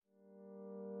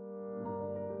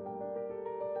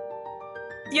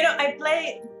I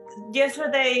played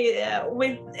yesterday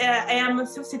I am a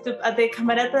substitute at the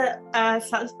Camerata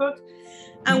Salzburg,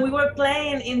 and we were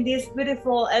playing in this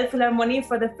beautiful Elbphilharmonie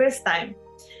for the first time.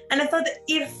 And I thought,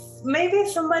 if maybe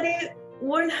somebody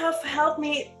wouldn't have helped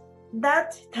me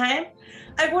that time,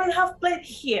 I wouldn't have played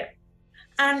here.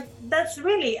 And that's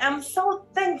really, I'm so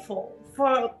thankful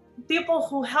for people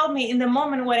who helped me in the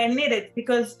moment when I needed,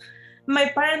 because my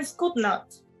parents could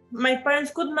not. My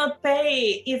parents could not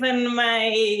pay even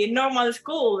my normal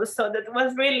school. So that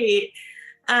was really,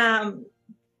 and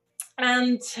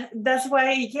that's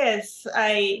why, yes,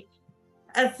 I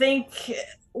think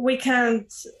we can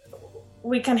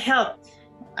help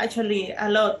actually a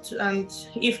lot. And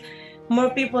if more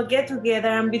people get together,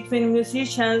 and between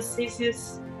musicians,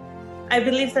 I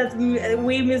believe that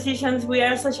we musicians, we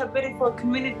are such a beautiful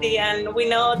community, and we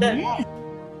know that. Yes.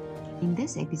 In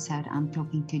this episode, I'm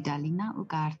talking to Dalina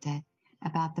Ugarte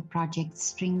about the project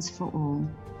Strings for All.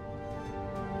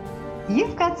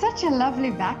 You've got such a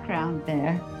lovely background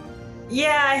there.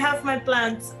 Yeah, I have my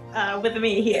plants with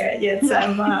me here. Yes,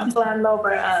 I'm a plant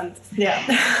lover, and yeah.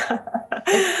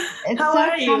 How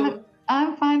are you?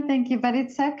 I'm fine, thank you. But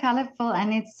it's so colorful,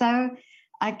 and it's so.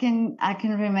 I can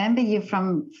remember you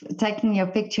from taking your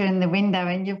picture in the window,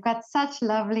 and you've got such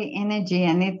lovely energy,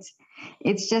 and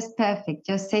it's just perfect.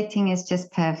 Your setting is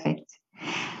just perfect.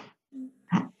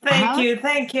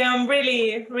 Thank you. I'm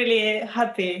really, really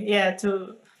happy,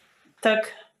 to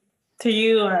talk to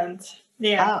you, and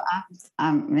yeah.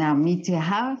 Yeah, me too.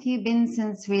 How have you been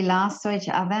since we last saw each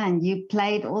other? And you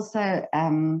played also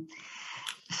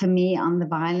for me on the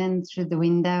violin through the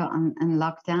window on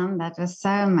lockdown. That was so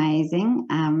amazing.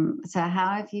 So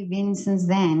how have you been since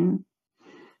then?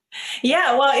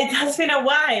 Yeah, well, it has been a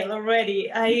while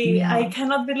already. I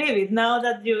cannot believe it now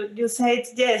that you said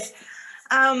yes.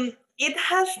 It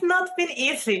has not been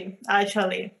easy,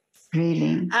 actually.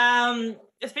 Really?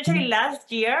 Especially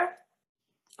last year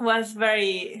was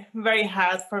very, very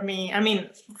hard for me. I mean,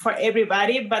 for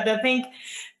everybody, but I think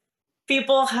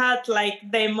people had like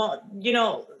their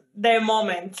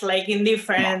moments, like in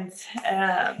different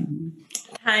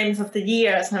times of the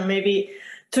years, and maybe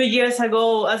 2 years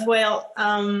ago as well.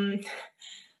 And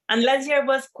last year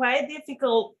was quite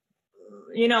difficult,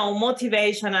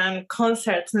 motivation and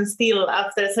concerts, and still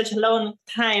after such a long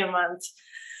time.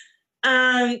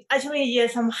 And actually,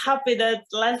 yes, I'm happy that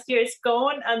last year is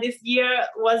gone, and this year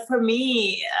was for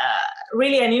me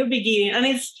really a new beginning. And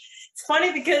it's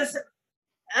funny because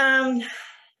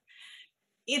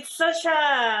it's such a,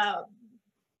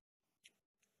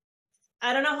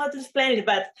 I don't know how to explain it,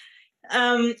 but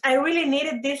I really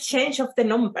needed this change of the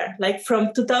number, like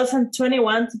from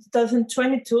 2021 to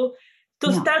 2022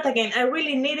 to start again. I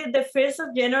really needed the 1st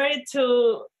of January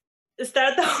to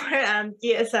start over, and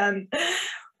yes, and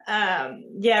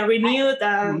renewed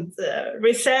and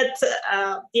reset.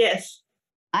 Yes.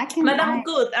 But I'm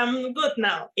good. I'm good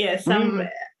now. Yes.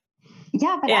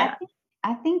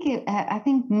 I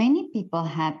think many people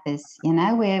had this,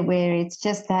 where it's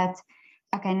just that,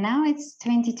 okay, now it's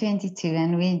 2022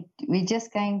 and we're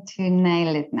just going to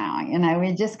nail it now.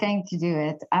 We're just going to do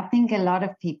it. I think a lot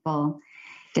of people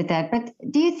did that. But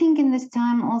do you think in this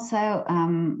time also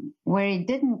where it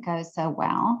didn't go so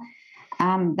well,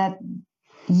 that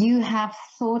you have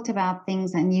thought about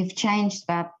things and you've changed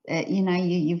about,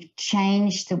 you've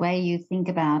changed the way you think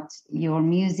about your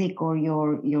music or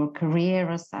your career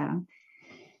or so?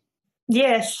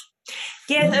 Yes.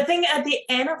 I think at the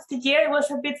end of the year, I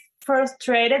was a bit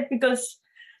frustrated because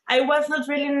I was not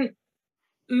really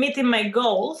meeting my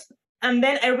goals. And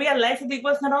then I realized that it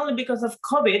was not only because of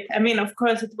COVID. I mean, of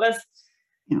course, it was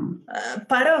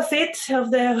part of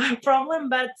the problem,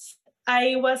 but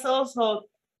I was also,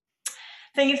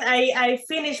 thing is, I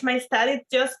finished my study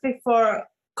just before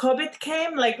COVID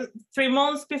came, like 3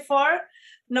 months before,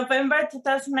 November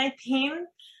 2019.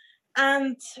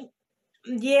 And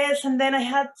yes, and then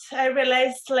I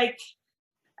realized like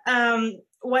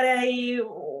what I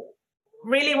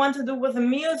really want to do with the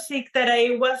music, that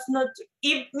I was not,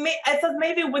 I thought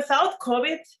maybe without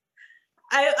COVID,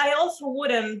 I also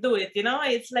wouldn't do it,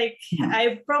 It's like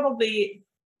I probably,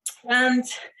 and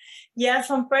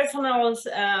some personal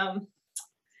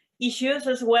issues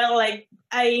as well. Like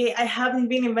I haven't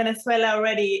been in Venezuela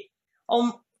already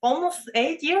almost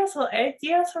 8 years already.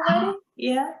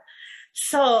 Yeah.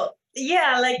 So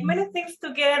like many things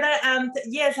together, and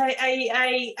yes,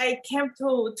 I came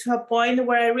to a point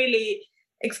where I really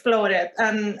exploded,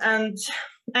 and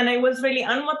I was really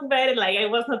unmotivated. Like I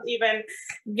was not even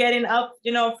getting up,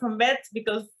 from bed,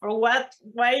 because for what?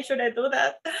 Why should I do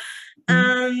that?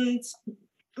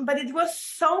 But it was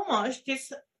so much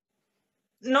this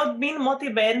not being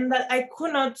motivated, that I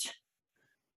could not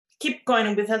keep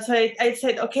going with that. So I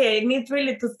said, okay, I need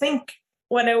really to think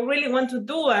what I really want to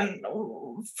do and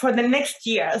for the next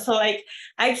year. So like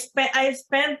I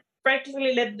spent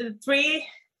practically like the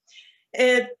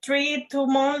 2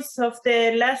 months of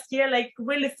the last year, like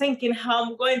really thinking how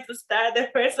I'm going to start the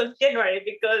 1st of January,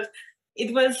 because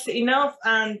it was enough.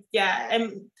 And yeah,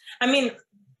 I mean,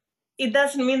 it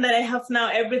doesn't mean that I have now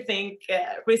everything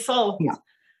resolved. Yeah.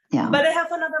 Yeah. But I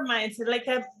have another mindset. Like,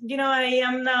 I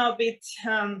am now a bit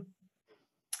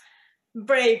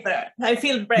braver. I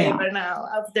feel braver now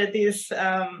after this.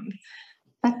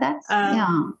 But that's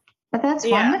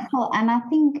wonderful. And I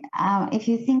think if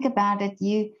you think about it,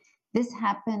 this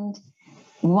happened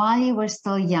while you were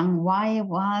still young,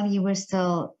 while you were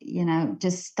still,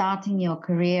 just starting your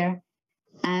career.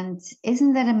 And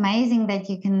isn't that amazing that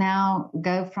you can now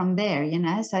go from there,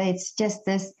 So it's just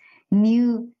this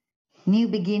new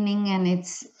beginning, and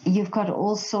you've got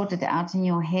all sorted out in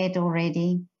your head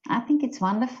already. I think it's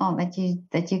wonderful that you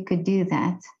could do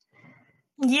that.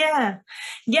 Yeah.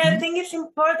 I think it's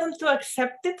important to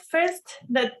accept it first,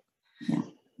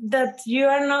 that you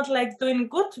are not like doing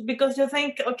good, because you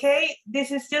think, okay,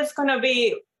 this is just gonna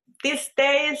be these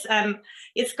days, and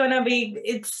it's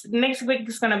next week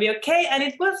is gonna be okay. And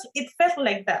it felt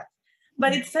like that,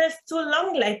 but it felt too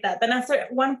long like that. And after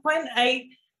one point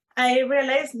I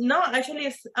realized, no,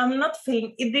 actually I'm not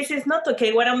feeling it. This is not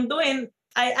okay. What I'm doing,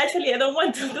 I don't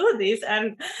want to do this.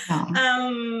 And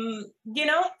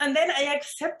and then I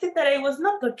accepted that I was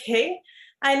not okay,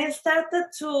 and I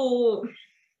started to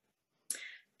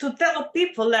tell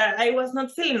people that I was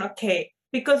not feeling okay.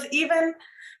 Because even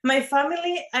my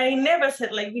family, I never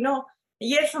said like,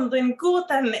 yes, I'm doing good,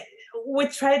 and we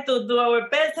try to do our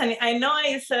best. And I know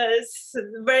it's a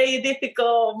very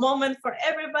difficult moment for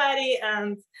everybody.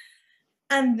 And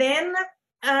then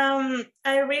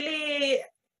I really,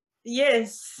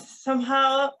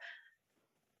 somehow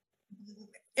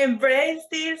embrace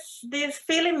this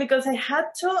feeling, because I had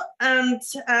to, and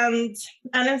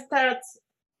I started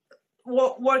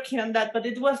working on that. But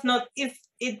it was not,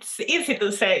 it's easy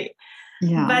to say,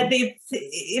 but it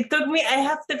took me,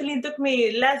 definitely took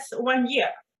me last 1 year,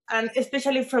 and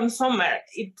especially from summer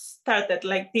it started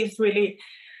like this really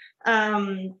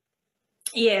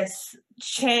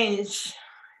change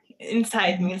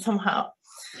inside me somehow.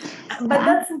 But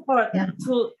that's important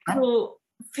to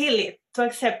feel it, to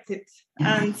accept it,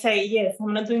 and say, yes,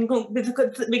 I'm not doing good,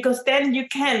 because then you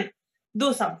can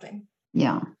do something.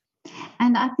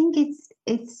 And I think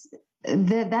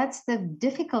that's the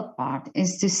difficult part,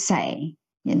 is to say.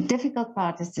 The difficult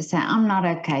part is to say, I'm not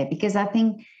okay, because I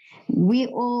think we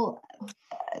all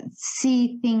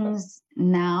see things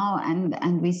now,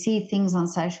 and we see things on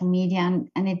social media,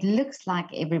 and it looks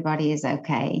like everybody is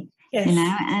okay,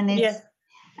 and it's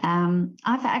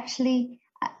I've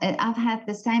had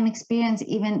the same experience.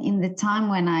 Even in the time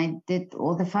when I did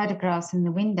all the photographs in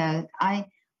the window, I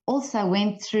also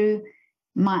went through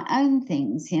my own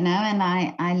things, and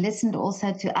I listened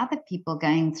also to other people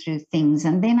going through things.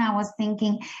 And then I was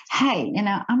thinking, hey,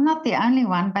 I'm not the only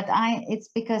one, but it's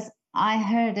because I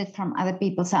heard it from other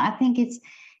people. So I think it's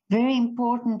very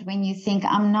important when you think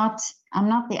I'm not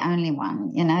the only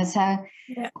one, so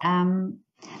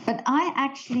but I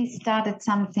actually started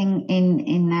something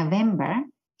in November.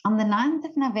 On the 9th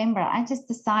of November, I just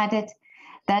decided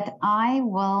that I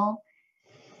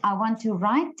want to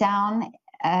write down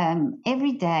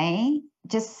every day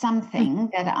just something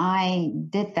that I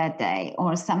did that day,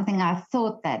 or something I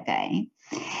thought that day,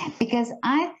 because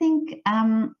I think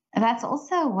that's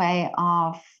also a way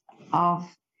of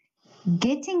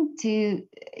getting to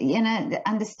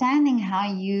understanding how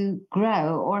you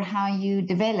grow or how you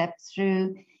develop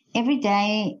through every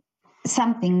day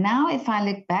something. Now if I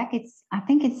look back, I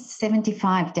think it's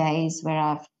 75 days where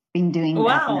I've been doing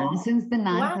that now, since the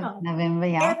 9th of November.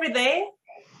 Every day?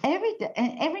 Every day,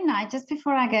 every night, just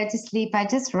before I go to sleep, I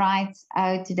just write,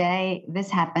 oh, today this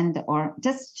happened, or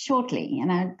just shortly,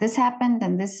 this happened,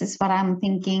 and this is what I'm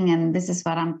thinking, and this is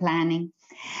what I'm planning.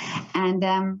 And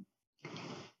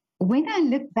when I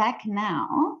look back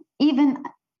now, even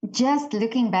just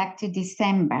looking back to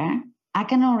December, I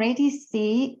can already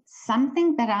see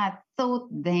something that I thought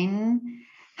then,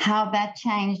 how that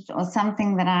changed, or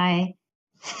something that I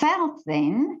felt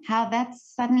then, how that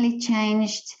suddenly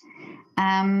changed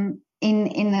in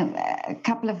a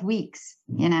couple of weeks,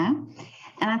 And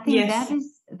I think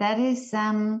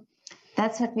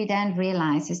that's what we don't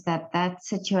realize, is that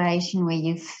situation where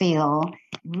you feel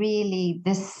really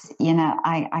this,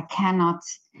 I cannot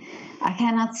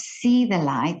see the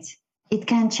light. It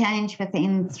can change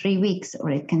within 3 weeks,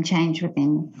 or it can change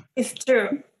within. It's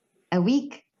true. a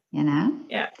week, you know.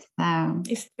 Yeah, So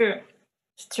it's true.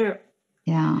 It's true.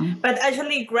 yeah. But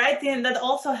actually, writing that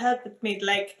also helped me.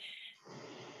 Like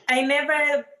I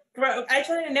never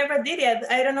did it.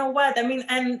 I don't know what. I mean,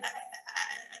 I'm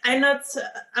not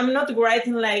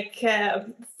writing like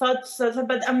thoughts,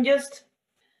 but I'm just,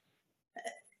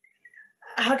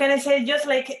 how can I say, just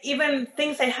like even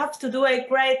things I have to do, I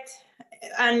write,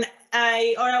 and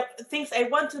or things I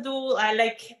want to do, I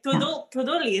like to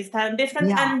do list and this kind.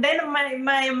 Yeah. And then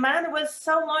my mind was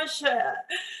so much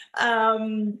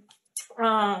um,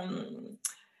 um,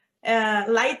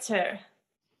 lighter.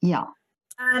 Yeah.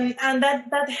 And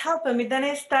that helped me. Then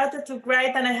I started to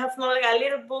write, and I have like a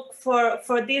little book for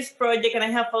this project, and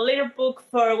I have a little book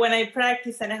for when I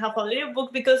practice, and I have a little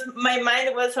book because my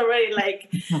mind was already like,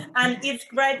 and it's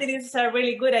writing is a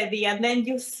really good idea. And then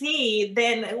you see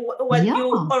then what you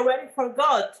Yeah. already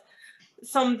forgot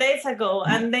some days ago,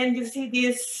 and then you see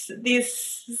this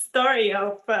story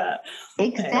of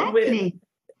Exactly.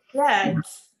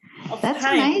 of That's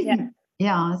time. amazing.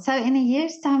 Yeah. So in a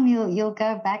year's time, you'll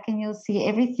go back and you'll see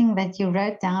everything that you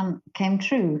wrote down came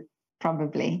true,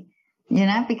 probably. You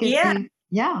know, because Yeah.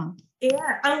 yeah.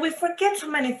 Yeah, and we forget so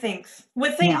many things.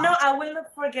 We think, Yeah. no, I will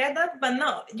not forget that, but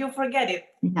no, you forget it.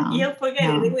 Yeah. You'll forget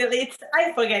Yeah. it. Well,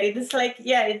 I forget it. It's like,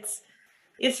 it's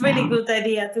really Yeah. good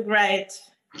idea to write.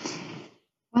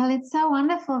 Well, it's so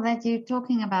wonderful that you're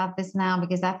talking about this now,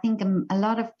 because I think a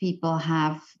lot of people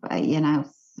have,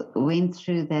 went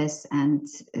through this and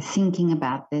thinking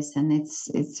about this, and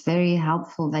it's very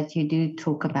helpful that you do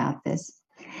talk about this.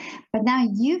 But now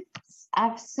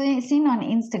I've seen on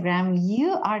Instagram,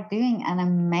 you are doing an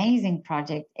amazing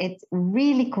project. It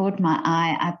really caught my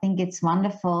eye. I think it's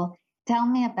wonderful. Tell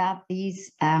me about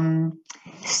these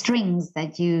strings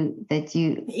that you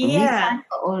Yeah.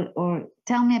 recycle, or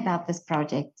tell me about this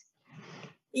project.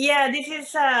 Yeah, this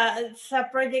is it's a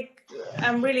project.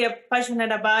 I'm really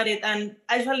passionate about it. And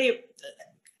actually,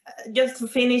 just to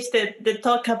finish the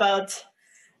talk about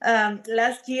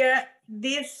last year,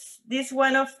 this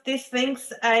one of these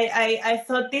things, I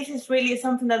thought this is really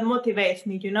something that motivates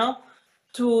me,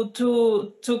 to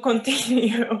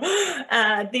continue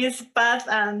this path,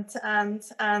 and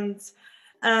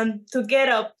to get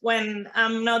up when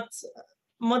I'm not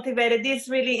motivated. This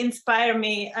really inspired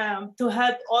me to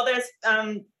help others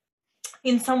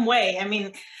in some way. I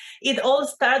mean, it all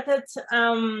started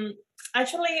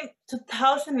actually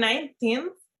 2019.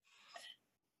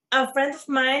 A friend of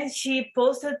mine, she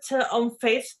posted on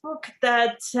Facebook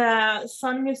that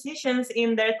some musicians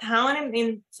in their town,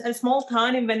 in a small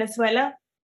town in Venezuela,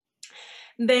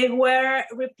 they were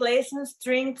replacing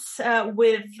strings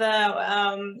with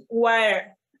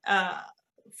wire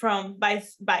from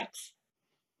bikes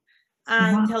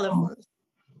and telephones.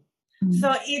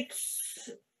 So it's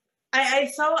I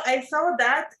saw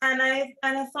that, and I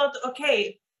thought,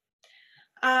 okay,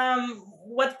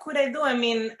 what could I do? I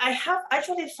mean, I have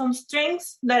actually some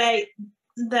strings that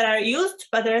are used,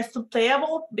 but they're still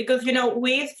playable, because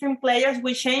we string players,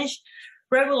 we change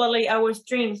regularly our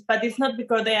strings, but it's not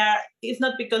because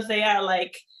they are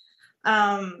like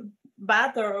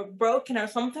bad or broken or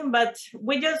something, but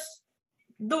we just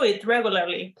do it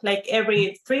regularly, like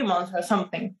every 3 months or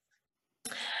something.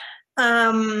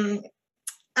 And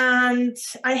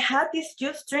I had these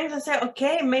used strings. I said,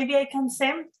 okay, maybe I can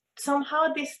send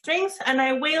somehow these strings, and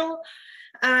I will.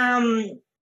 I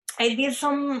did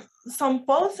some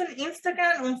posts on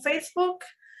Instagram, on Facebook,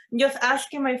 just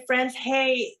asking my friends,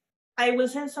 hey, I will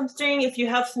send some string. If you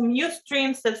have some used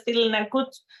strings that's still in a good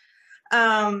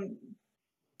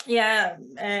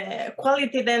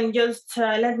quality, then just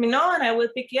let me know, and I will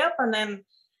pick you up.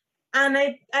 And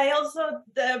I also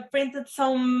printed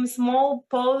some small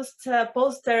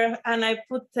poster, and I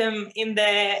put them in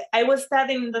I was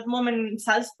studying at that moment in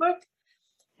Salzburg,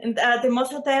 and at the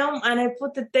Mozarteum, and I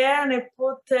put it there, and I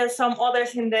put some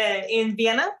others in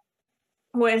Vienna,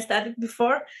 where I studied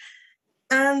before.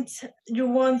 And you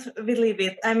won't believe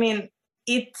it. I mean,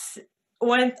 it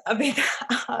went a bit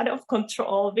out of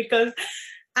control, because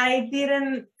I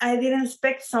didn't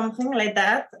expect something like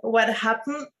that. What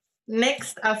happened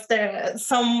next, after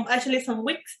some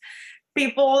weeks,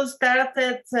 people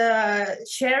started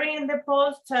sharing the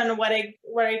post and what I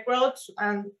wrote,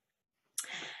 and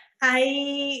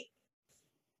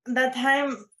that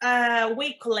time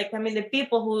we collect. I mean, the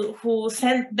people who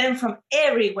sent them from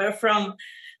everywhere, from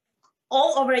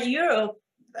all over Europe.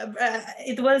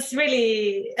 It was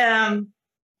really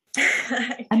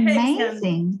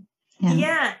amazing.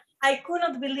 Yeah, I could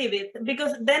not believe it,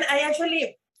 because then I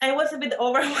was a bit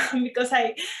overwhelmed, because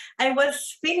I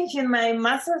was finishing my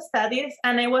master's studies,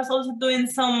 and I was also doing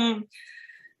some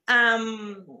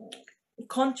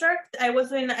contract. I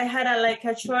had a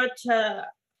short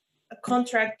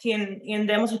contract in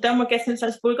the Museum Orchestra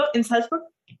in Salzburg,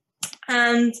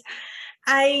 and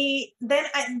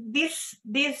these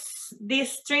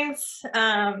strings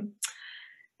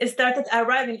started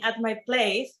arriving at my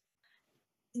place,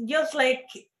 just like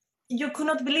you could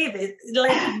not believe it,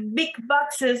 like big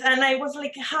boxes, and I was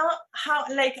like, how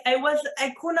like I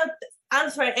could not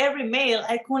answer every mail.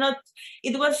 I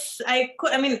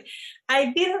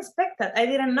didn't expect that. I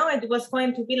didn't know it was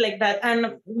going to be like that.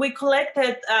 And we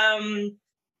collected, I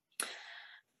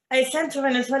sent to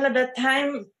Venezuela at that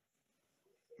time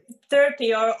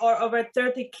 30 or over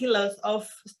 30 kilos of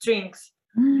strings.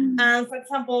 And for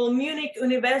example, Munich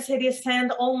University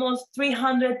sent almost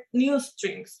 300 new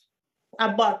strings, a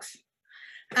box.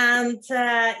 And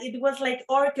it was like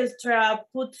orchestra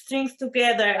put strings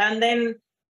together, and then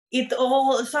it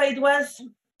was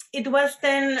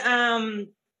then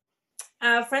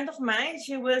a friend of mine.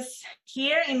 She was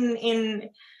here in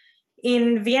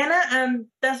Vienna, and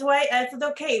that's why I thought,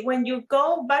 okay, when you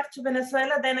go back to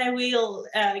Venezuela, then I will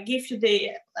give you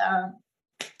the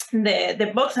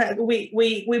box.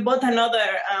 We bought another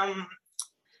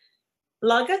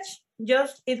luggage.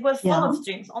 Just it was full of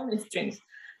strings, only strings,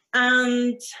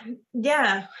 and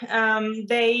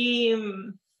they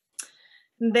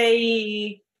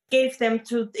gave them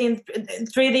in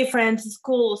 3 different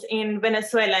schools in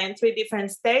Venezuela, in 3 different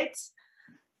states.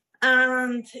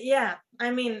 And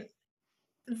I mean,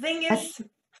 the thing is,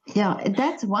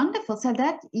 that's wonderful. So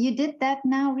that you did that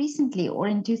now recently, or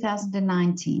in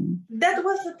 2019? That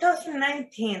was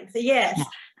 2019, yes. Yeah.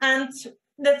 And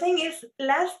the thing is,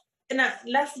 last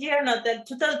year, not that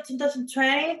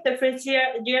 2020, the first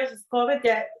years of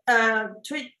COVID,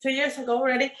 2 years ago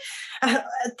already.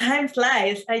 Time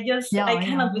flies. I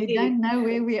cannot believe. We don't know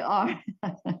where we are.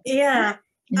 Yeah.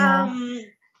 I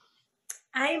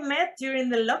met during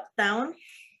the lockdown.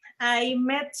 I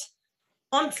met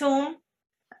on Zoom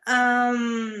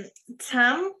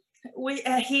Sam.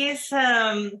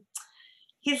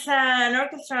 He's an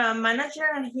orchestra manager,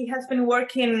 and he has been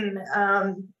working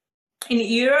in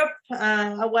Europe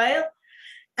a while,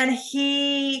 and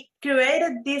he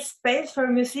created this space for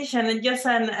musicians, and just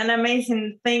an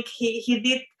amazing thing he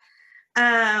did.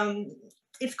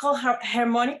 It's called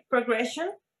harmonic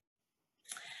progression,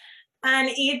 and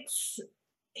he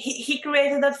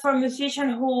created that for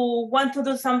musicians who want to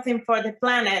do something for the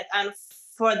planet and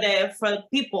for the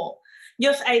people.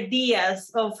 Just ideas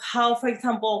of how, for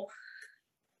example,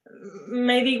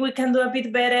 maybe we can do a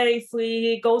bit better if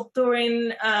we go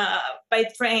touring by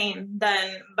train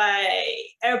than by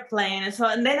airplane. So,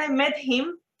 and then I met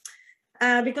him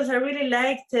because I really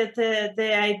liked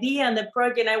the idea and the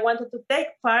project. I wanted to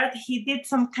take part. He did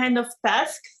some kind of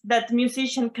task that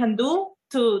musicians can do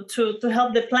to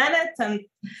help the planet and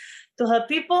to help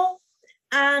people.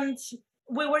 And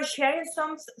we were sharing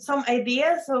some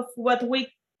ideas of what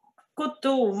we could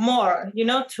do more,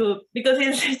 because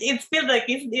it feels like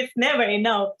it's never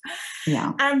enough.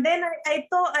 Yeah. And then I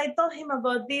told him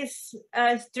about this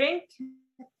string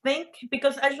thing,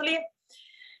 because actually,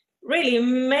 really,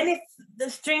 many the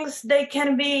strings, they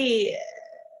can be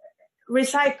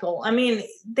recycled. I mean,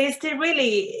 they still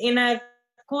really in a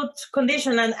good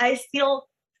condition, and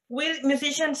with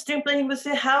musicians, string playing, we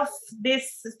still have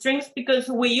these strings because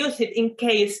we use it in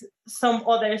case some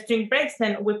other string breaks,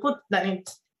 then we put them in.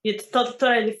 It's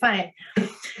totally fine.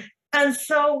 And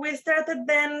so we started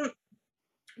then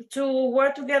to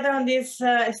work together on this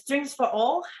Strings for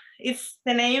All. It's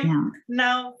the name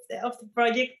now of the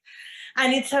project.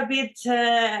 And it's a bit,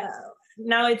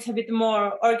 now it's a bit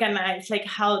more organized, like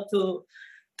how to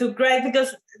grade,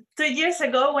 because 2 years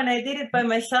ago when I did it by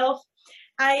myself,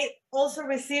 I also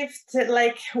received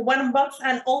like one box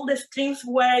and all the strings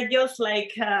were just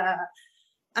like,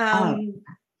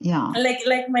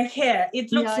 like my hair.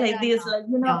 It looks like this, like,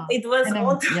 it was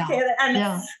all together. And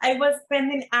I was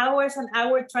spending hours and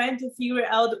hours trying to figure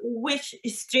out which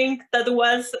string that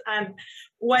was and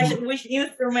which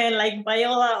instrument, like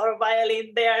viola or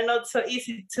violin. They are not so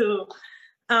easy to.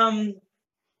 And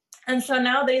so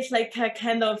now there's like a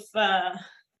kind of,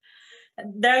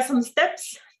 there are some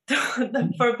steps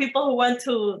for people who want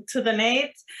to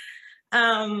donate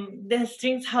the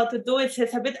strings, how to do it. So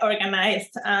it's a bit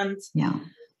organized. And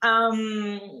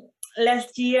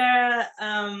last year,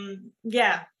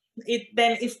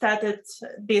 it started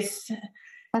this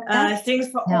Strings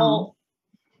for All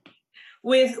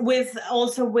with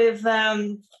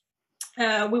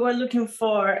we were looking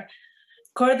for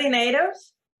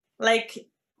coordinators, like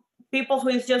people who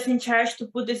is just in charge to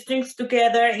put the strings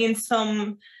together in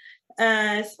some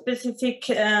specific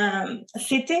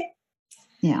city.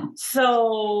 Yeah.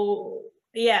 So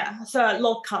so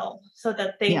local, so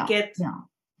that they get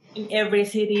in every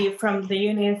city from the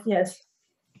unit. Yes.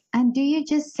 And do you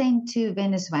just send to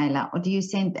Venezuela, or do you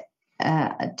send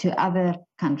to other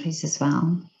countries as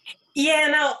well? Yeah,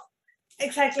 no,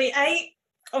 exactly.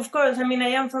 Of course, I mean, I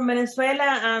am from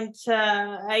Venezuela, and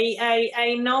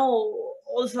I know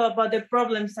also about the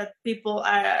problems that people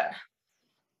are,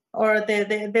 or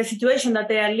the situation that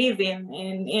they are living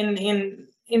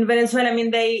in Venezuela. I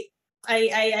mean, I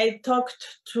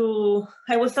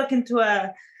was talking to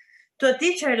a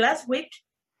teacher last week,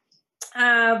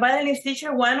 violinist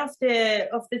teacher, one of the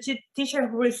teacher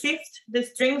who received the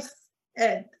strings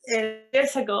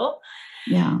years ago.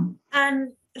 Yeah.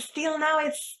 And still now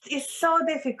it's so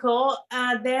difficult.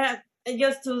 There,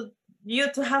 just to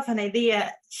have an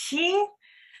idea, she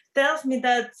tells me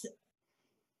that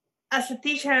as a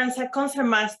teacher and as a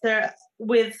concertmaster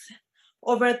with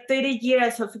over 30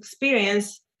 years of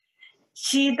experience,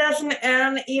 she doesn't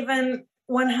earn even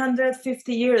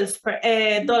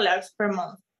 150 dollars per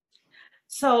month.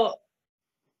 So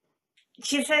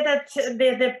she said that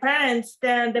the parents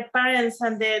and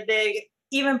the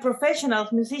even professional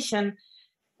musicians,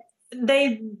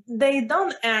 they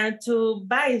don't earn to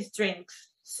buy strings.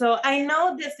 So I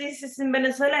know this is in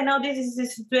Venezuela. I know this is the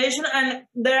situation, and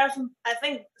there are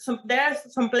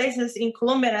some places in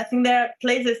Colombia. I think there are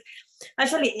places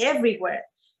actually everywhere.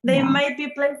 There might be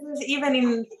places even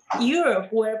in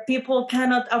Europe where people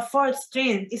cannot afford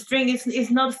string. String is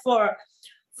not for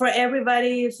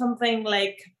everybody. Something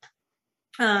like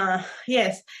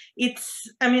yes, it's.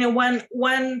 I mean, one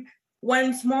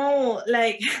small,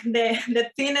 like the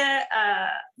thinner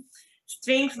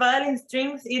violin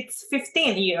strings, it's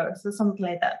 15 years or something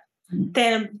like that.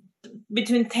 10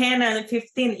 between 10 and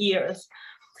 15 years.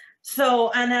 So,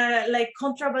 and like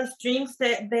contrabass strings,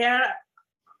 they are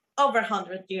over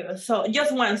 100 years. So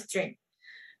just one string.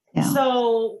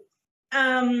 So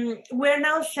we're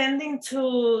now sending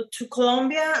to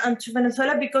Colombia and to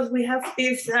Venezuela because we have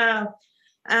this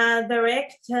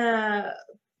direct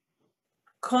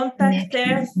contact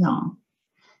there. No.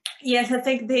 Yes, I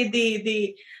think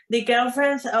the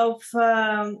girlfriend of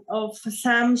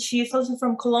Sam, she's also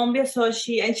from Colombia, so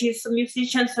she's a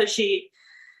musician, so she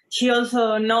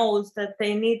also knows that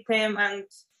they need them, and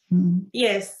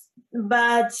yes,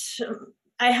 but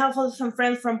I have also some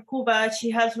friends from Cuba. She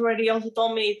has already also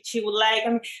told me she would like. I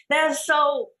mean, it's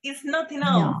not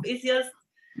enough. It's just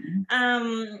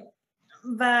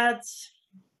but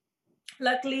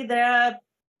luckily there are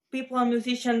people and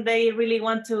musicians, they really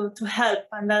want to help,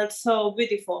 and that's so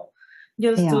beautiful.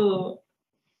 Just to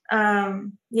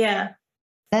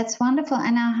that's wonderful.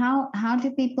 And now how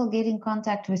do people get in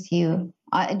contact with you?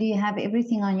 Do you have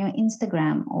everything on your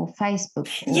Instagram or Facebook?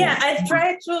 I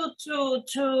try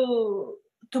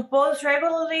to post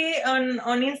regularly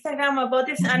on Instagram about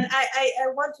this, and I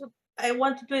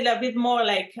want to do it a bit more,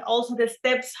 like also the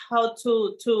steps how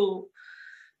to do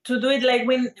it. Like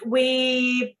when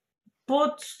we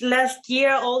put last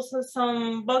year also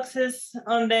some boxes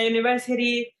on the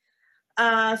university,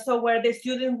 so where the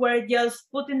students were just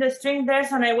putting the string there,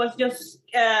 and I was just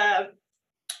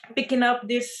picking up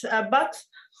this box.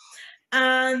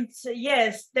 And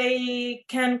yes, they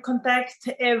can contact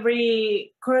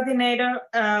every coordinator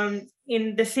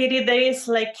in the city. There is,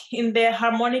 like, in the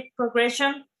harmonic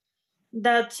progression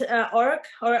that org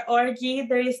or org,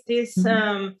 there is this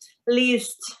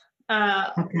list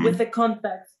with the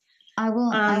contacts. I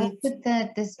will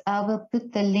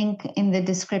put the link in the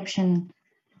description.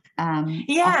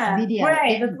 Yeah, video.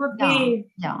 Right. That would be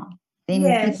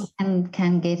Then people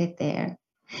can get it there.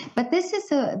 But this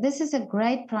is a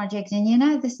great project,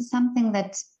 and this is something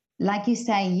that, like you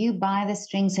say, you buy the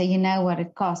string so you know what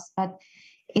it costs, but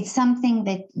it's something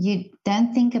that you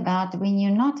don't think about when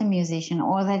you're not a musician,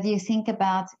 or that you think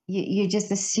about, you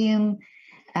just assume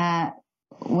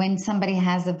when somebody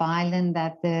has a violin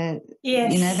that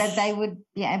that they would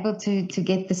be able to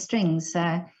get the strings.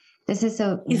 So this is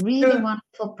a really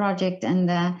wonderful project,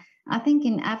 and I think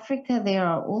in Africa there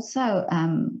are also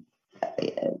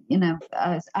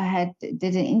I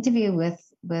did an interview with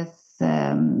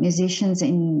musicians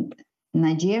in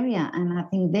Nigeria, and I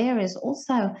think there is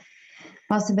also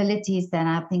possibilities that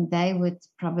I think they would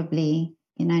probably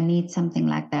need something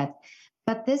like that.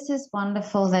 But this is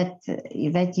wonderful that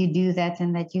you do that,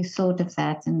 and that you thought of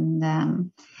that.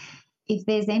 And if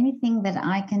there's anything that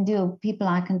I can do, or people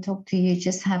I can talk to, you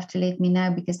just have to let me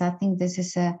know, because I think this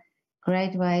is a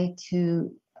great way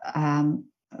to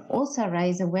also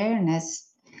raise awareness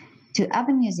to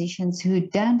other musicians who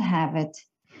don't have it,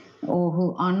 or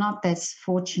who are not as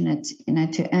fortunate,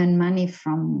 to earn money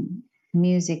from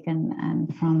music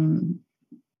and from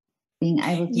being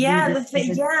able to do Yeah, this.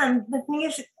 and the thing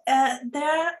is, there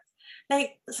are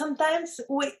like sometimes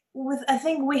I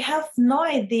think we have no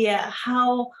idea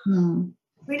how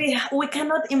really we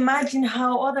cannot imagine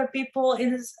how other people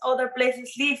in other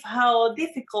places live, how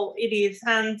difficult it is,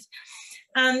 and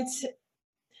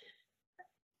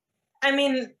I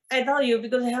mean, I tell you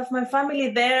because I have my family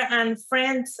there and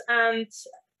friends, and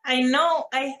I know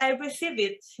I receive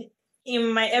it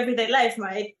in my everyday life.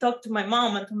 I talk to my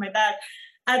mom and to my dad.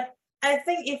 I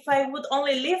think if I would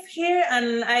only live here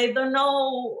and I don't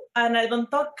know and I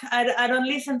don't talk, I don't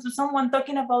listen to someone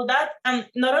talking about that, and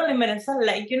not only Venezuela,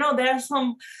 like, you know, there are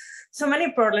so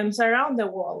many problems around the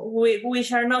world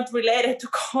which are not related to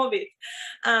COVID,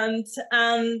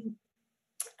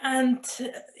 and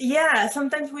yeah,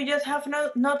 sometimes we just have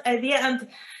not idea. And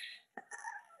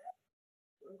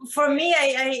for me,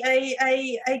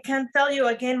 I can tell you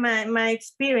again my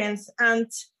experience, and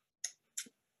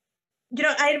you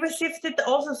know, I received it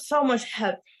also so much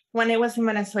help when I was in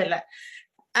Venezuela.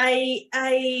 I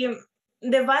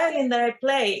the violin that I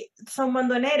play, someone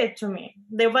donated to me.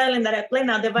 The violin that I play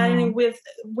now, the violin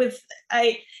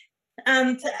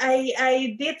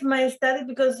I did my study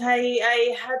because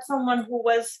I had someone who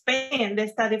was paying the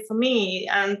study for me,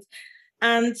 and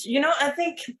you know, I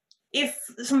think if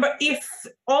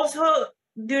also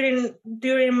during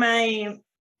my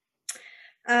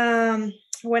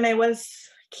when I was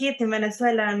kid in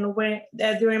Venezuela and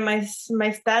during my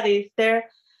studies there,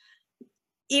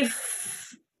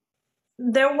 if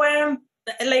there were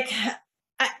like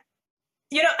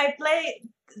I play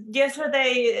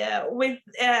yesterday with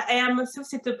I am a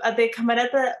substitute at the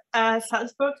Camerata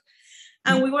Salzburg,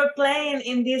 and we were playing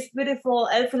in this beautiful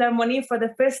Elbphilharmonie for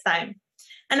the first time,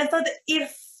 and I thought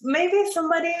if maybe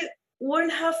somebody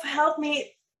wouldn't have helped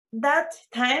me that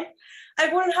time, I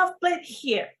wouldn't have played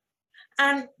here.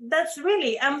 And that's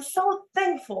really, I'm so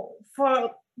thankful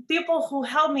for people who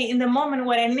helped me in the moment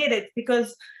when I needed,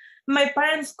 because my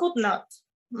parents could not.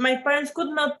 My parents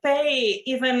could not pay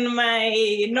even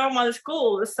my normal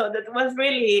school. So that was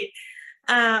really,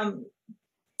 and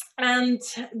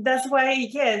that's why,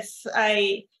 yes,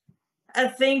 I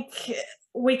think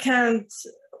we can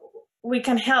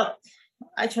help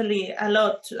actually a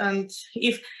lot. And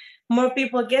if more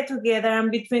people get together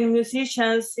and between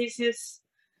musicians, this is,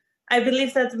 I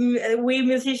believe that we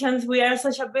musicians, we are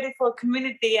such a beautiful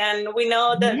community, and we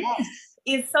know that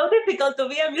it's so difficult to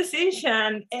be a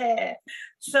musician.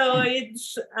 So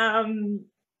it's, I mean,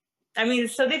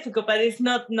 it's so difficult, but it's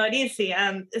not easy.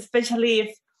 And especially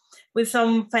if with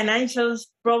some financial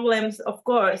problems, of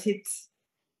course, it's,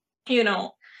 you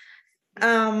know,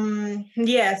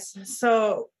 yes.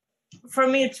 So for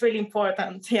me, it's really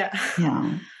important. Yeah.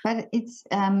 But it's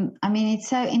I mean, it's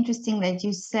so interesting that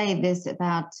you say this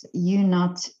about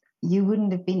you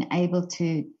wouldn't have been able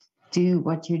to do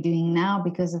what you're doing now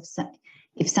because of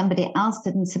if somebody else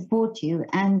didn't support you.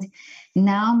 And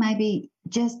now maybe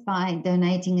just by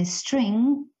donating a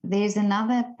string, there's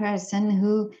another person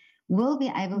who will be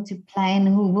able to play and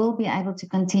who will be able to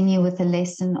continue with the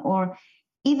lesson, or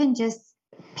even just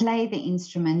play the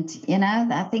instrument. You know,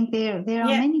 I think there are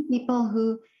many people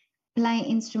who play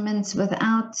instruments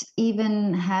without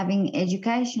even having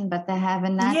education, but they have a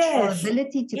natural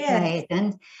ability to play it.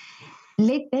 And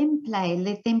let them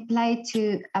play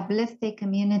to uplift their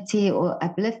community or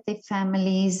uplift their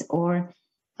families. Or,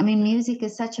 I mean, music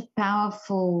is such a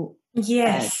powerful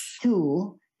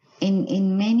tool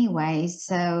in many ways.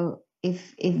 So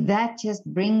if that just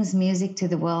brings music to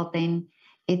the world, then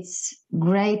it's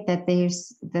great that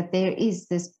there is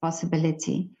this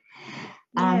possibility.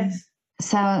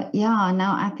 So yeah,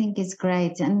 no, I think it's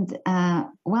great. And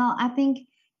well, I think,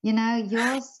 you know,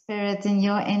 your spirit and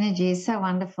your energy is so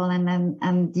wonderful,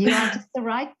 and you are just the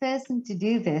right person to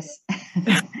do this.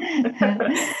 Thank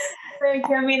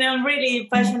you. I mean, I'm really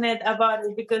passionate about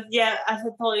it because, as I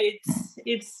told you,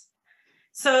 it's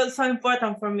so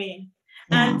important for me.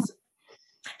 And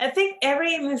I think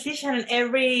every musician and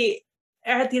every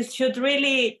artist should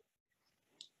really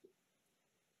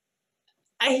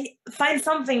find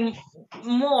something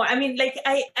more. I mean, like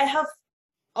I have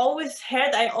always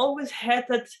heard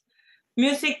that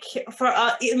music for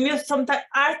sometimes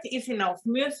art is enough,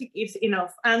 music is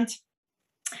enough. And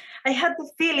I had the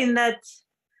feeling that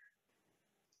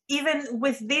even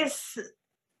with this,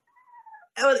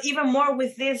 or even more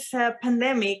with this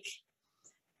pandemic,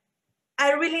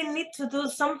 I really need to do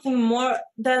something more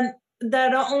than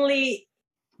only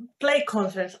play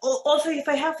concerts. Also, if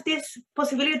I have this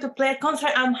possibility to play a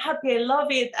concert, I'm happy. I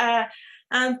love it,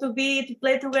 and to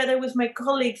play together with my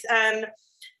colleagues and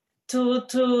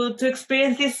to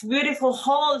experience these beautiful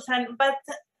halls. But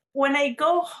when I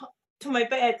go to my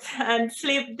bed and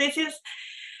sleep.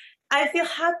 I feel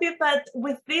happy, but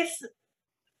with this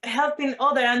helping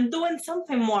other and doing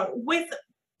something more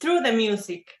through the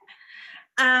music.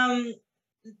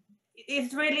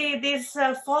 It's really this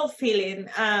fulfilling.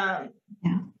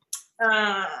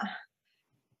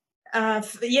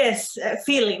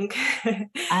 Feeling.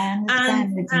 I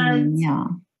understand what you mean. Yeah.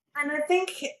 And I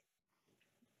think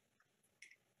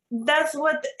that's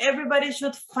what everybody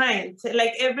should find.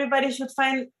 Like, everybody should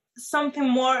find something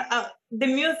more. The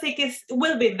music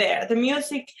will be there, the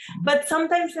music, but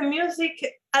sometimes the music,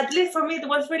 at least for me, it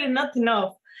was really not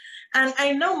enough. And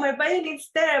I know my violin's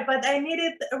there, but I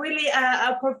needed really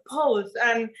a purpose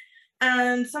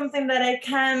and something that I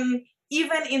can,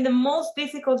 even in the most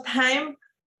difficult time,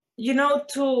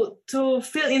 to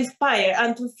feel inspired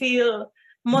and to feel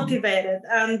motivated.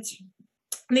 And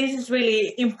this is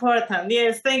really important.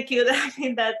 Yes, thank you. I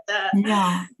think that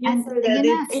yeah, and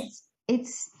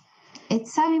it's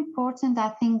so important. I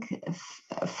think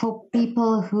for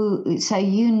people who, so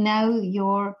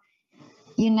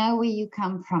where you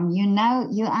come from,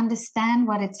 you understand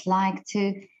what it's like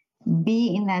to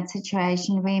be in that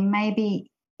situation where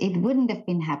maybe it wouldn't have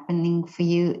been happening for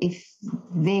you if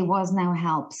there was no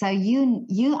help. So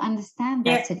you understand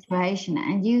that situation,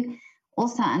 and you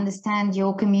also understand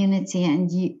your community and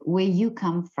where you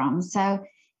come from. So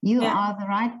you are the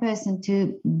right person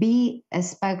to be a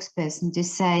spokesperson to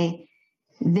say,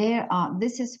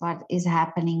 this is what is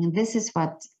happening, this is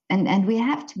what, and we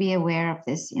have to be aware of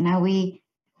this.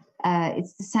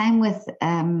 It's the same with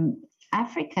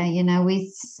Africa.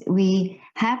 We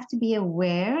have to be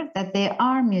aware that there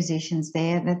are musicians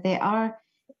there, that there are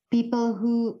people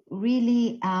who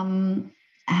really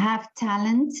have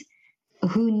talent,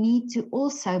 who need to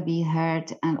also be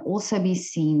heard and also be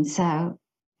seen. So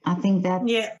I think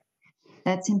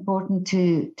that's important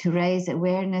to raise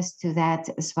awareness to that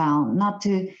as well. Not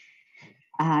to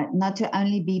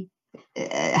only be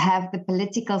have the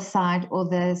political side or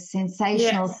the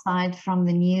sensational side from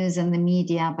the news and the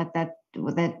media, but that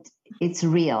it's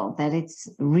real, that it's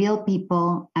real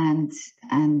people and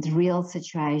real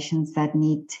situations that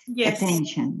need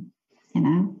attention.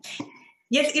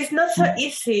 Yes, it's not so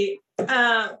easy.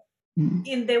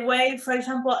 In the way, for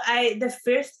example, the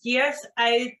first years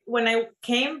when I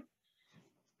came,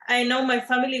 I know my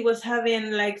family was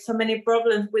having like so many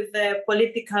problems with the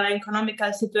political and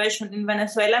economical situation in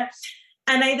Venezuela,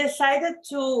 and I decided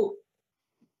to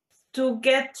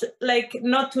get like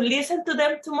not to listen to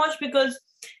them too much, because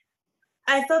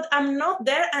I thought, I'm not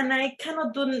there and I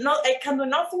can do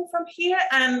nothing from here,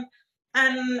 and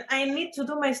I need to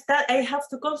do my stuff. I have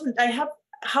to concentrate.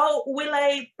 How will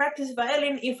I practice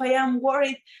violin if I am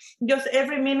worried just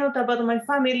every minute about my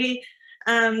family?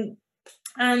 And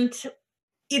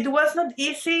it was not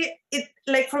easy.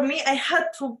 Like, for me, I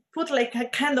had to put like a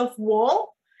kind of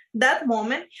wall that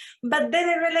moment. But then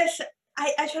I realized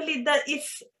that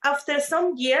it's after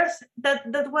some years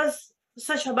that was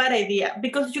such a bad idea,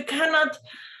 because you cannot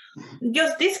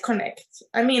just disconnect.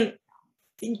 I mean,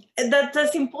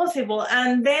 that's impossible.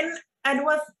 And then I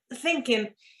was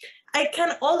thinking, I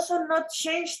can also not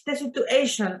change the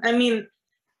situation. I mean,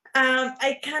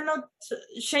 I cannot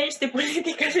change the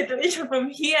political situation from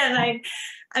here. And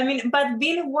but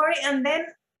being worried and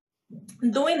then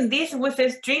doing this with the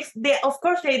strings, of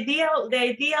course, the ideal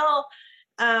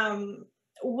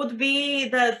would be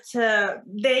that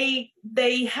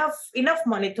they have enough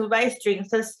money to buy strings,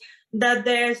 that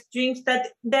there are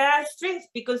strings,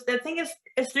 because the thing is,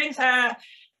 strings are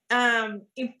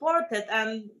imported,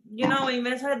 and in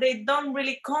Venezuela they don't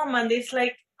really come, and it's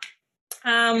like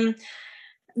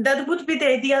that would be the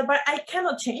ideal, but I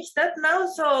cannot change that now.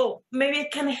 So maybe I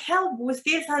can help with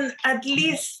this, and at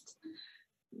least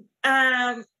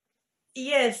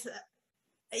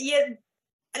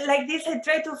like this, I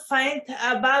try to find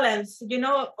a balance,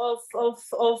 of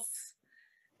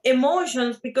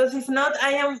emotions, because if not,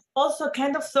 I am also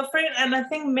kind of suffering. And I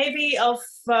think maybe of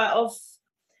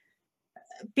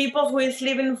people who is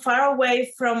living far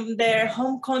away from their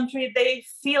home country, they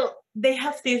feel they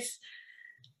have this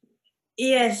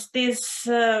I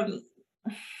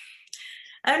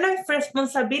don't know if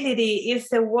responsibility is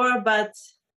the word, but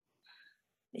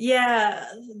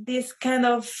this kind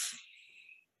of,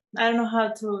 I don't know how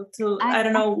to I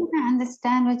don't know. I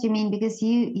understand what you mean, because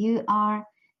you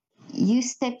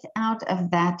stepped out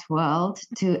of that world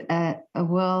to a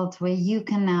world where you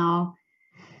can now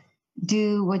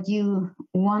do what you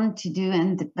want to do,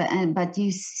 but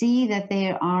you see that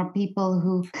there are people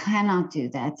who cannot do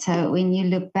that. So when you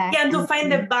look back, to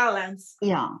find the balance.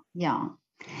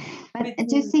 But I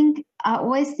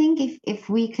always think if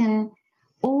we can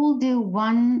all do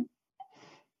one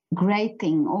great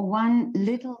thing or one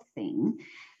little thing,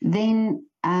 then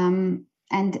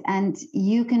and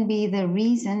you can be the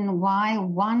reason why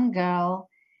one girl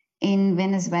in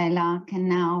Venezuela can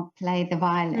now play the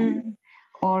violin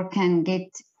or can get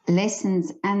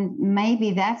lessons, and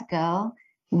maybe that girl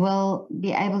will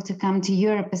be able to come to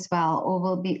Europe as well, or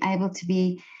will be able to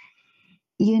be,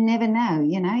 you never know,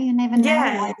 you never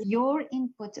know what your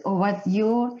input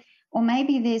or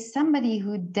maybe there's somebody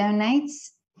who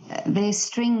donates their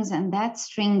strings, and that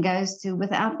string goes to,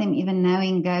 without them even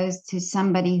knowing, goes to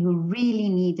somebody who really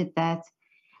needed that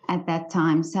at that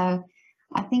time. So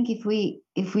I think if we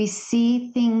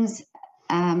see things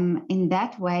in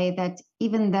that way, that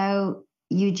even though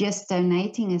you're just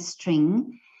donating a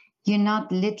string, you're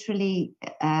not literally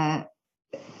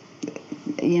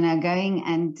going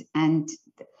and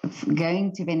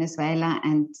going to Venezuela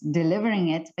and delivering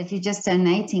it, but you're just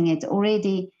donating it.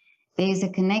 Already there's a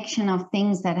connection of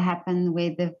things that happen where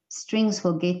the strings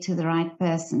will get to the right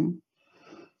person.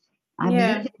 I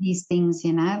believe in these things,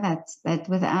 that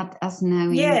without us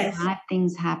knowing, the right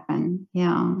things happen.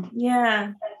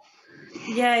 Yeah,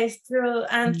 it's true.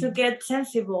 And to get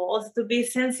sensible, also to be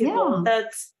sensible,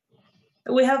 that's,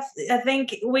 we have, I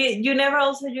think you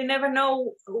never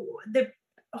know the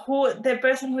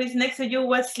person who is next to you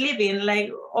was living, like,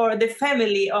 or the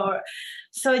family, or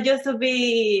so just to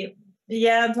be,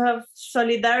 to have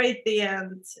solidarity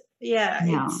and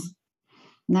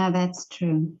No, that's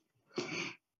true.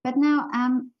 But now,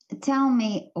 tell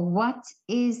me, what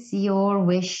is your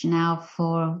wish now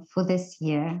for this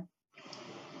year?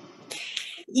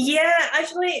 Yeah,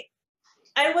 actually,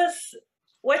 I was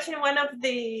watching one of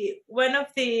the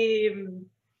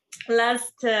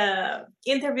last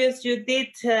interviews you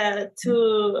did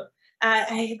to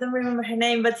I don't remember her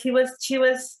name, but she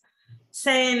was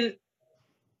saying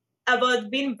about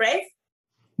being brave.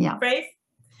 Brave.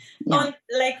 On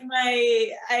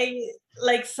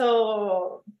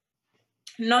so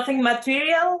nothing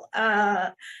material.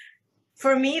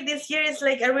 For me, this year is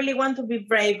like I really want to be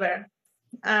braver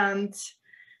and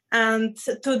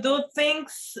to do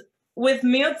things with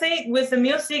music, with the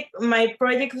music, my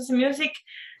project with music,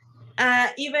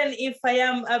 even if I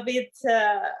am a bit,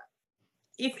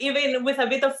 even with a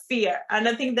bit of fear. And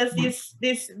I think that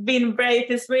this being brave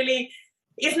is really,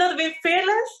 it's not being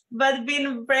fearless, but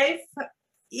being brave.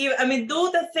 I mean,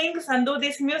 do the things and do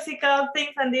these musical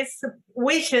things and these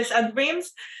wishes and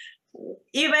dreams,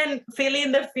 even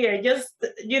feeling the fear, just,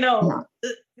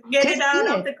 get it out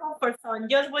of the comfort zone.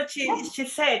 Just what she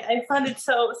said. I found it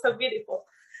so beautiful.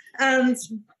 And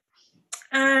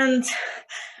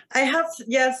I have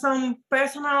some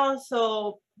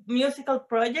personal, musical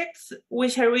projects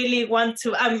which I really want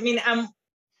to, I'm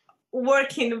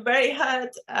working very hard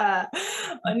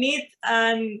on it,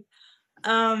 and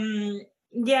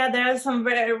there are some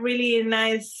really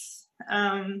nice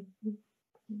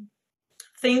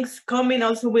things coming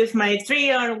also with my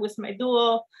trio and with my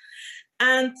duo.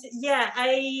 And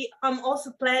I am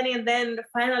also planning then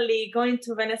finally going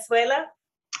to Venezuela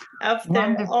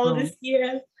after all this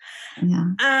year.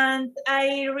 And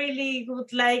I really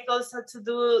would like also to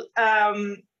do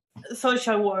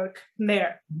social work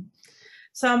there.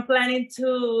 So I'm planning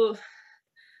to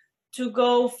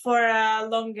go for a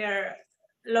longer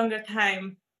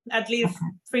time, at least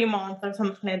 3 months or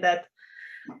something like that,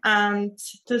 and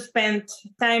to spend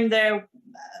time there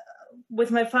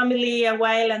with my family a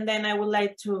while. And then I would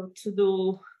like to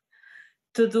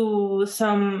do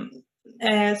some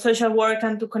social work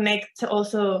and to connect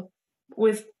also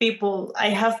with people I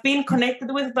have been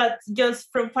connected with, but just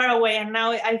from far away. And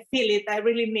now I feel it. I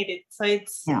really need it. So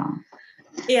it's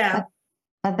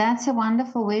But that's a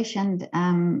wonderful wish, and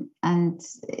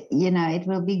it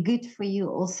will be good for you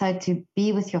also to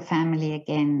be with your family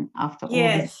again after all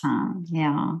this time.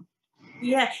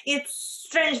 Yeah, it's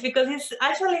strange because it's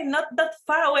actually not that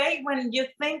far away when you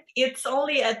think it's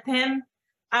only a 10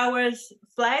 hours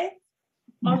flight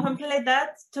or something like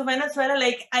that to Venezuela.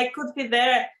 Like I could be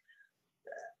there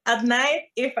at night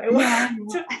if I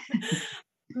want to.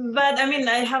 But I mean,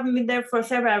 I haven't been there for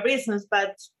several reasons,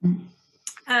 but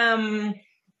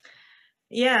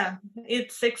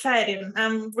it's exciting.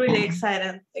 I'm really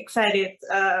excited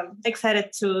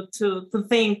to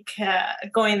think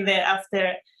going there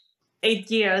after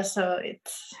 8 years. So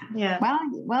it's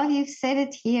Well, you've said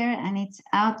it here, and it's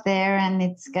out there, and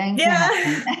it's going to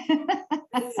happen.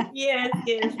 Yes.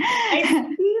 I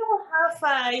still have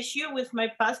an issue with my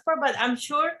passport, but I'm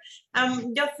sure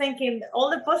I'm just thinking all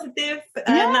the positive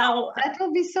now. That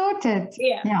will be sorted.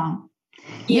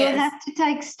 You'll Yes. have to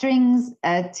take strings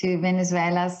to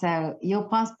Venezuela, so your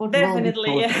passport Definitely,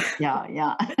 will be sorted. Yeah.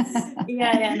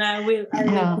 Yeah. No, I will take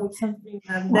something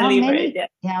and Well, deliver it.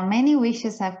 many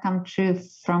wishes have come true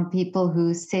from people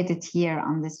who said it here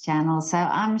on this channel. So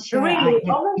I'm sure. Really?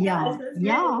 Oh my gosh, that's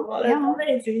beautiful. That's Yeah.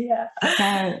 amazing. Yeah.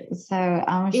 So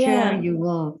I'm sure you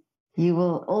will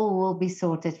be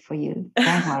sorted for you.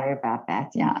 Don't worry about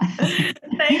that. Yeah.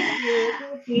 Thank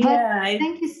you. But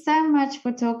thank you so much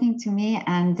for talking to me.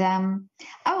 And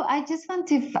I just want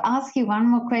to ask you one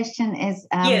more question. Is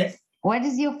yes. What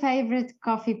is your favorite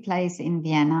coffee place in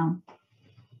Vienna?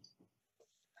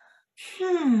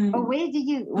 Or where do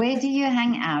you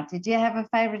hang out? Did you have a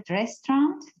favorite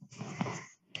restaurant?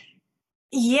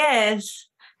 Yes,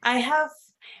 I have.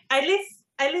 I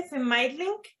live in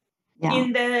Meidling,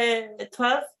 in the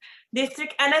 12th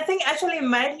district, and I think actually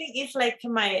Meidling is like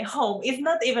my home. It's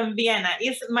not even Vienna.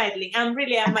 It's Meidling. I'm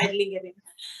really a Meidlingerin,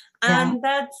 and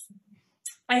that's.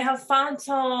 I have found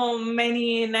so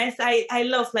many nice. I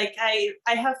love, like, I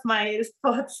have my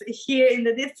spots here in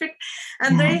the district,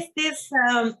 and there is this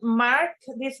mark,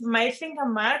 this Meidlinger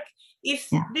mark. Is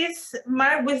this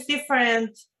mark with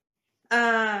different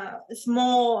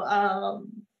small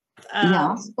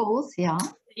schools,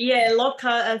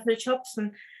 local shops,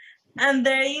 and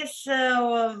there is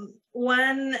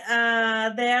one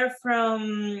there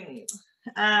from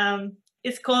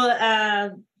it's called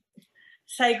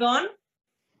Saigon.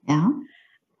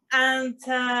 And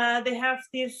they have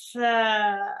this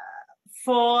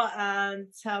pho and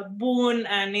boon,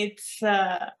 and it's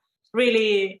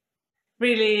really,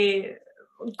 really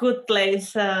good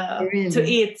place to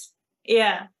eat.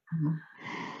 Yeah.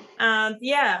 And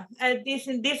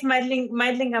this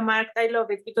Meidlinger market, I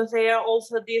love it because they are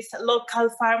also these local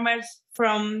farmers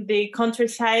from the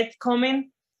countryside coming,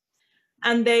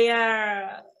 and they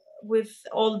are with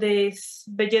all these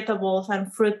vegetables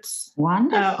and fruits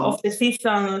of the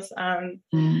seasons, and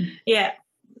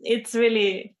it's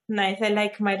really nice. I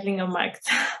like Meidlinger market.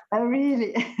 Oh,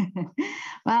 really?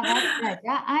 Well, that's great.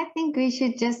 Yeah, I think we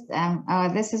should just.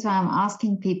 This is why I'm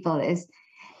asking people is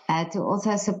to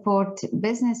also support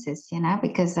businesses.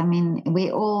 Because I mean, we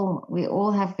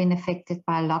all have been affected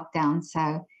by lockdown.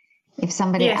 So, if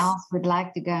somebody else would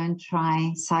like to go and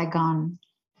try Saigon,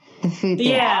 the food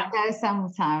there, I'll go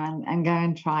sometime and go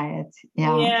and try it.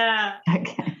 Yeah.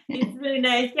 Okay. It's really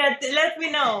nice. Yeah, let me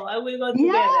know. I will go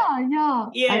together. Yeah.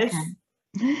 Yes.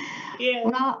 Okay. Yeah.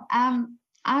 Well,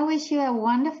 I wish you a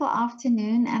wonderful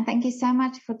afternoon, and thank you so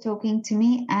much for talking to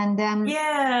me. And and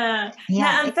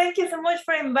thank you so much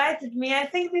for inviting me. I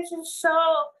think this is so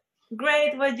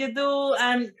great what you do,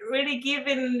 and really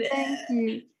giving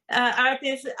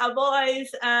artists a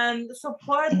voice and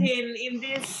supporting in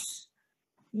this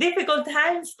difficult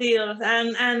time still.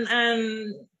 And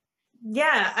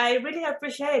I really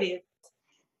appreciate it.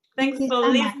 Thanks for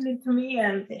listening to me.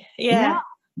 And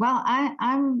well,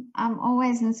 I'm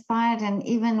always inspired, and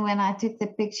even when I took the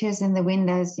pictures in the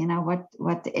windows,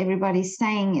 what everybody's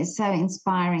saying is so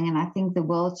inspiring, and I think the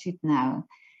world should know.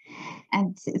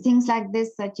 And things like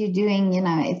this that you're doing,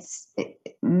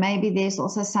 maybe there's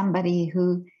also somebody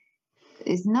who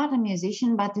is not a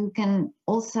musician but who can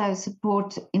also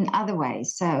support in other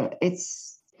ways. So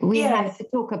we have to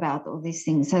talk about all these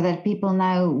things so that people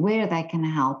know where they can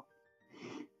help.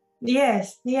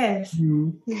 Yes.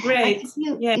 Great.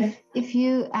 If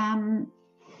you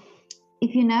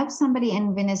know somebody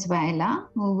in Venezuela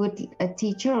a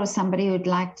teacher or somebody who would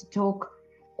like to talk,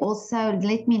 also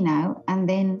let me know, and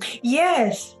then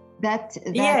that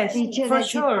teacher for that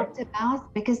sure. you talked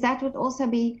about, because that would also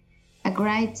be a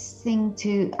great thing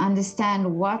to understand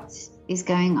what is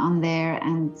going on there.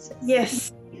 And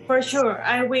yes, for sure,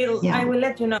 I will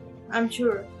let you know. I'm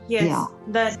sure. Yes,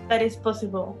 that is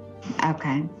possible.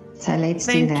 Okay, so let's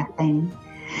do that then.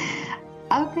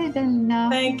 Okay, then.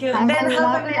 Thank you. Have then a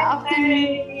lovely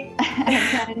afternoon.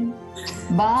 Okay.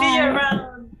 Bye. See you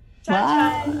around. Ciao,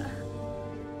 Bye. ciao.